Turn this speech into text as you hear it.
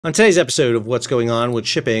On today's episode of What's Going On with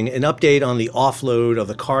Shipping, an update on the offload of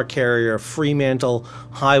the car carrier Fremantle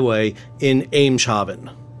Highway in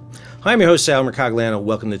Eemshaven. Hi, I'm your host, Sal Mercogliano.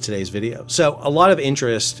 Welcome to today's video. So, a lot of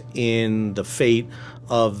interest in the fate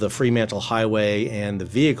of the Fremantle Highway and the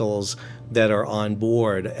vehicles that are on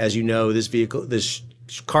board. As you know, this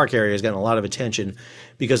car carrier has gotten a lot of attention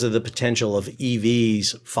because of the potential of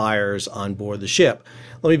EVs fires on board the ship.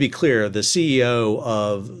 Let me be clear, the CEO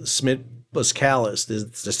of Beschadigd,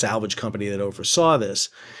 the salvage company that oversaw this,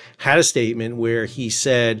 had a statement where he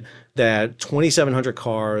said that 2,700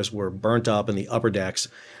 cars were burnt up in the upper decks,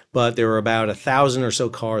 but there were about 1,000 or so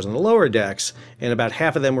cars on the lower decks, and about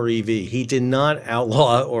half of them were EV. He did not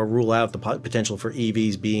outlaw or rule out the potential for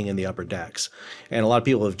EVs being in the upper decks. And a lot of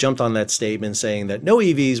people have jumped on that statement saying that no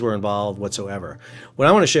EVs were involved whatsoever. What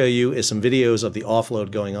I want to show you is some videos of the offload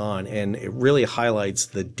going on, and it really highlights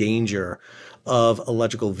the danger of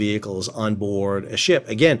electrical vehicles on board a ship.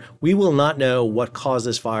 Again, we will not know what caused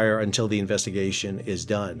this fire until the investigation is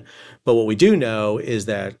done. But what we do know is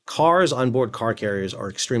that cars on board car carriers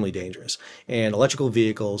are extremely dangerous, and electrical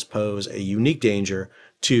vehicles pose a unique danger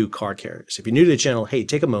to car carriers. If you're new to the channel, hey,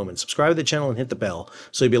 take a moment, subscribe to the channel and hit the bell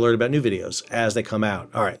so you'll be alerted about new videos as they come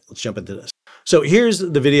out. All right, let's jump into this. So here's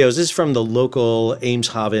the videos. This is from the local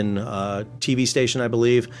Eemshaven TV station, I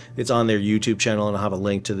believe. It's on their YouTube channel, and I'll have a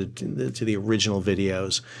link to the original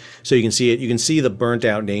videos, so you can see it. You can see the burnt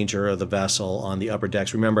out nature of the vessel on the upper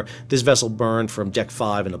decks. Remember, this vessel burned from deck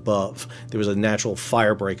 5 and above. There was a natural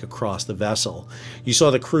fire break across the vessel. You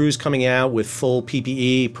saw the crews coming out with full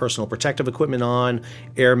PPE, personal protective equipment on,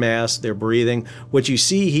 air masks. They're breathing. What you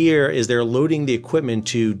see here is they're loading the equipment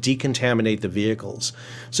to decontaminate the vehicles.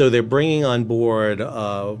 So they're bringing on board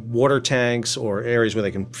water tanks or areas where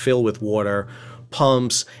they can fill with water,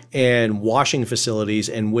 pumps, and washing facilities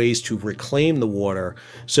and ways to reclaim the water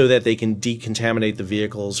so that they can decontaminate the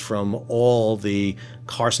vehicles from all the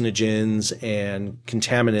carcinogens and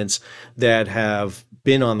contaminants that have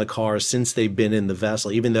been on the cars since they've been in the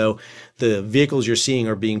vessel. Even though the vehicles you're seeing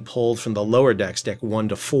are being pulled from the lower decks, deck 1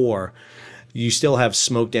 to 4, you still have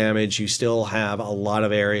smoke damage. You still have a lot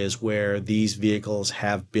of areas where these vehicles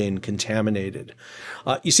have been contaminated.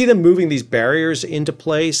 You see them moving these barriers into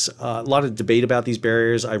place. A lot of debate about these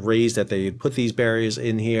barriers. I raised that they put these barriers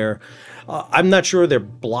in here. I'm not sure they're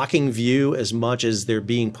blocking view as much as they're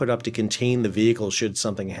being put up to contain the vehicle should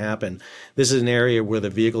something happen. This is an area where the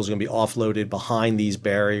vehicle is going to be offloaded behind these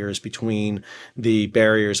barriers, between the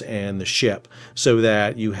barriers and the ship, so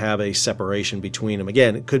that you have a separation between them.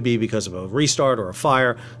 Again, it could be because of a restart or a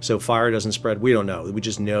fire, so fire doesn't spread. We don't know. We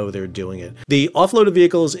just know they're doing it. The offload of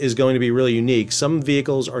vehicles is going to be really unique. Some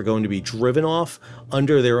vehicles are going to be driven off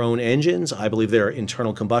under their own engines. I believe they're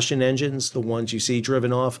internal combustion engines, the ones you see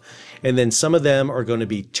driven off, and then some of them are going to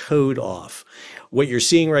be towed off. What you're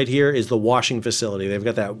seeing right here is the washing facility. They've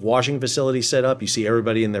got that washing facility set up. You see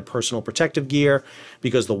everybody in their personal protective gear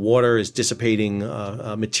because the water is dissipating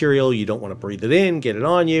material. You don't want to breathe it in, get it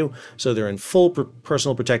on you. So they're in full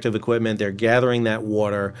personal protective equipment. They're gathering that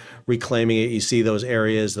water, reclaiming it. You see those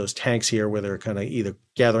areas, those tanks here where they're kind of either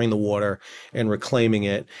gathering the water and reclaiming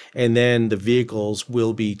it. And then the vehicles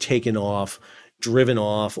will be taken off, driven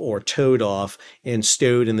off, or towed off and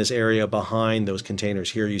stowed in this area behind those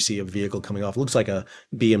containers. Here you see a vehicle coming off. Looks like a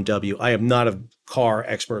BMW. I am not a car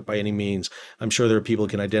expert by any means. I'm sure there are people who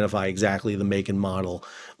can identify exactly the make and model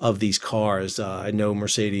of these cars. I know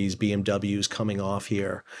Mercedes, BMWs coming off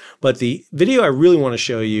here. But the video I really want to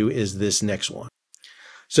show you is this next one.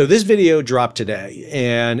 So this video dropped today,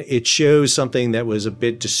 and it shows something that was a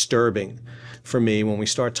bit disturbing for me when we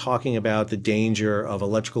start talking about the danger of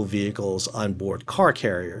electrical vehicles on board car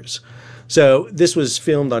carriers. So this was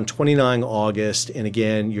filmed on 29 August, and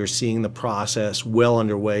again, you're seeing the process well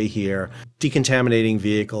underway here, decontaminating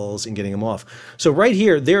vehicles and getting them off. So right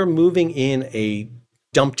here, they're moving in a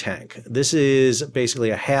dump tank. This is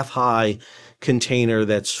basically a half-high container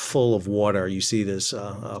that's full of water. You see this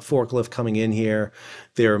forklift coming in here.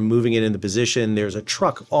 They're moving it into position. There's a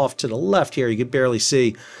truck off to the left here. You can barely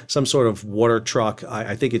see, some sort of water truck.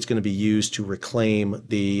 I think it's going to be used to reclaim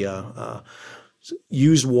the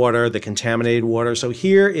used water, the contaminated water. So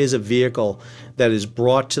here is a vehicle that is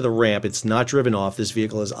brought to the ramp. It's not driven off. This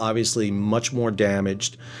vehicle is obviously much more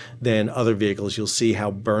damaged than other vehicles. You'll see how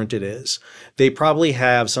burnt it is. They probably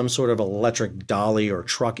have some sort of electric dolly or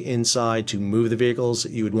truck inside to move the vehicles.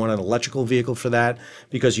 You would want an electrical vehicle for that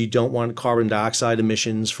because you don't want carbon dioxide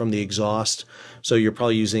emissions from the exhaust. So you're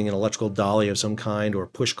probably using an electrical dolly of some kind, or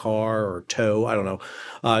push car or tow. I don't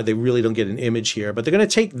know. They really don't get an image here, but they're going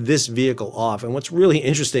to take this vehicle off. And what's really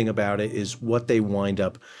interesting about it is what they wind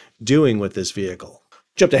up doing with this vehicle.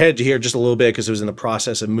 Jumped ahead to here just a little bit because it was in the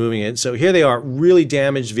process of moving it. So here they are, really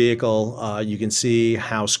damaged vehicle. You can see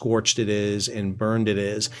how scorched it is and burned it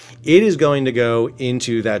is. It is going to go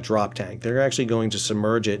into that drop tank. They're actually going to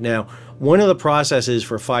submerge it. Now, one of the processes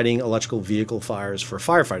for fighting electrical vehicle fires for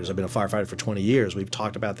firefighters, I've been a firefighter for 20 years. We've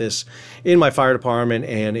talked about this in my fire department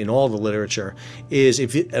and in all the literature, is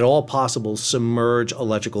if at all possible, submerge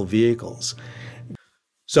electrical vehicles.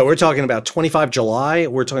 So we're talking about 25 July.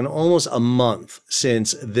 We're talking almost a month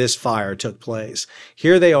since this fire took place.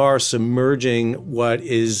 Here they are submerging what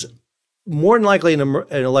is more than likely an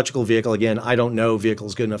electrical vehicle. Again, I don't know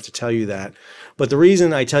vehicles good enough to tell you that. But the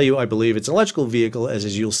reason I tell you I believe it's an electrical vehicle is,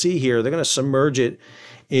 as you'll see here, they're going to submerge it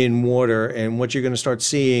in water. And what you're going to start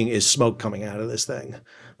seeing is smoke coming out of this thing.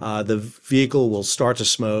 The vehicle will start to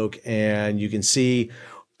smoke, and you can see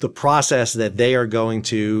the process that they are going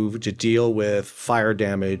to deal with fire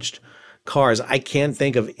damaged cars. I can't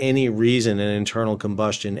think of any reason an internal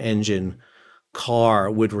combustion engine car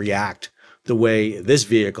would react the way this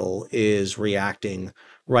vehicle is reacting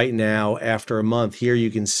right now after a month. Here you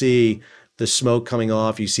can see the smoke coming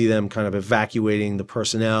off. You see them kind of evacuating the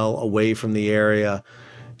personnel away from the area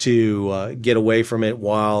to get away from it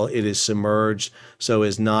while it is submerged so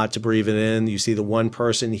as not to breathe it in. You see the one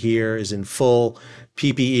person here is in full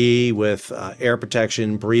PPE with air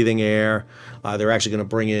protection, breathing air. They're actually going to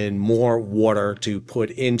bring in more water to put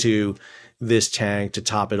into this tank to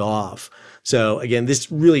top it off. So again,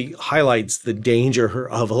 this really highlights the danger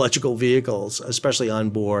of electrical vehicles, especially on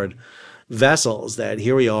board vessels, that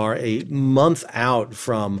here we are a month out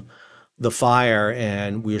from the fire,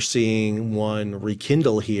 and we're seeing one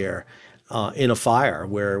rekindle here in a fire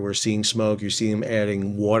where we're seeing smoke. You're seeing them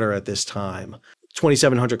adding water at this time.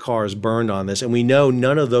 2,700 cars burned on this, and we know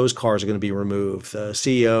none of those cars are going to be removed. The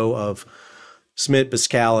CEO of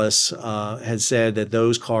Beschadigd had said that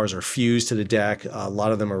those cars are fused to the deck. A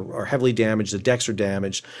lot of them are heavily damaged. The decks are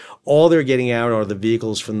damaged. All they're getting out are the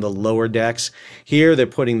vehicles from the lower decks. Here, they're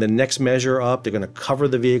putting the next measure up. They're going to cover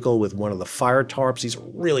the vehicle with one of the fire tarps. These are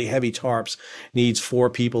really heavy tarps. Needs 4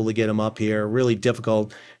 people to get them up here. Really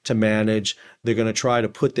difficult to manage. They're going to try to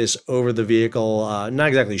put this over the vehicle. Not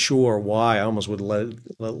exactly sure why. I almost would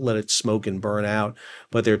let it smoke and burn out,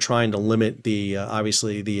 but they're trying to limit the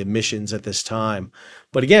obviously the emissions at this time.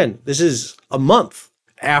 But again, this is a month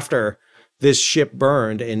after this ship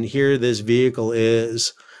burned, and here this vehicle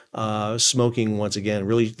is smoking once again.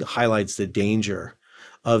 Really highlights the danger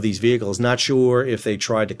of these vehicles. Not sure if they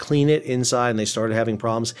tried to clean it inside and they started having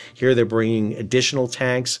problems. Here they're bringing additional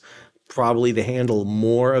tanks, probably to handle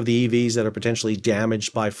more of the EVs that are potentially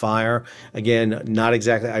damaged by fire. Again, not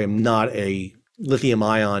exactly, I am not a lithium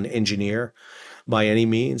ion engineer by any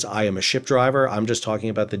means. I am a ship driver. I'm just talking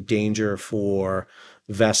about the danger for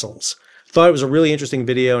vessels. Thought it was a really interesting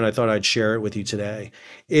video, and I thought I'd share it with you today.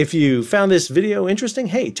 If you found this video interesting,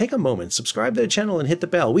 hey, take a moment, subscribe to the channel and hit the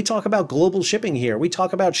bell. We talk about global shipping here. We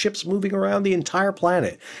talk about ships moving around the entire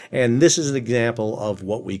planet, and this is an example of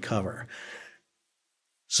what we cover.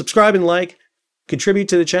 Subscribe and like, contribute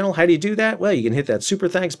to the channel. How do you do that? Well, you can hit that super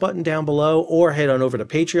thanks button down below, or head on over to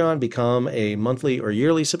Patreon, become a monthly or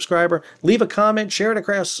yearly subscriber, leave a comment, share it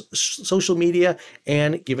across social media,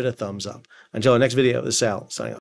 and give it a thumbs up. Until our next video, this is Sal, signing off.